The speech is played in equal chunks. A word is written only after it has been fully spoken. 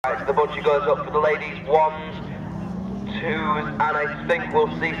of the bunch. She goes up for the ladies, 1s, 2s, and I think we'll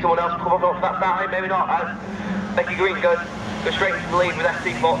see someone else come up off that side, maybe not. Becky Green goes straight to the lead with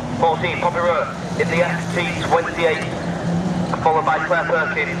SC14, Poppy Rowe in the ST28, followed by Claire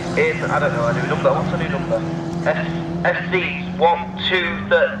Perkins in, I don't know, a new number, what's a new number?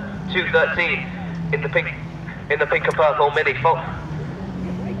 SC213 in the pink and purple mini.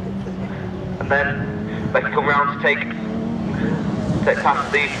 And then Becky come round to take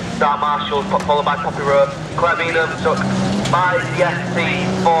past the Star Marshals, followed by Poppy Rowe. Claire Beanham took by the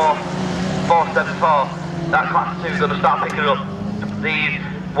ST474. That class 2 is going to start picking up these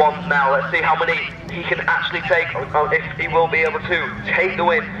ones now. Let's see how many he can actually take, or if he will be able to take the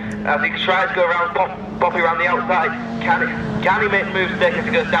win. As he tries to go around Poppy around the outside, can he make the move stick as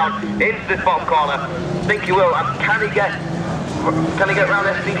he goes down into this bottom corner? Think he will, and can he get round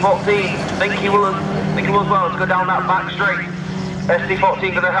ST14? Think he will as well, to go down that back straight. ST14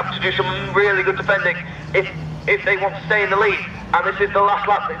 going to have to do some really good defending if they want to stay in the lead. And this is the last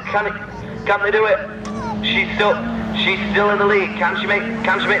lap. Can they do it? She's still in the lead. Can she make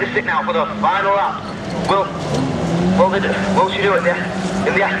the stick now for the final lap? Will she do it in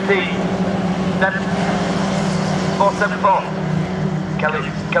the ST474?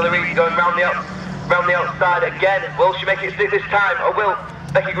 Kelly Reid going round the outside again. Will she make it stick this time, or will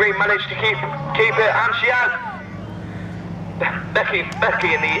Becky Green manage to keep it? And she has. Becky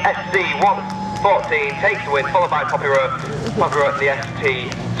in the SC114 takes the win, followed by Poppy Rowe in the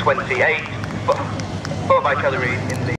ST28, followed by Kelly Reid in the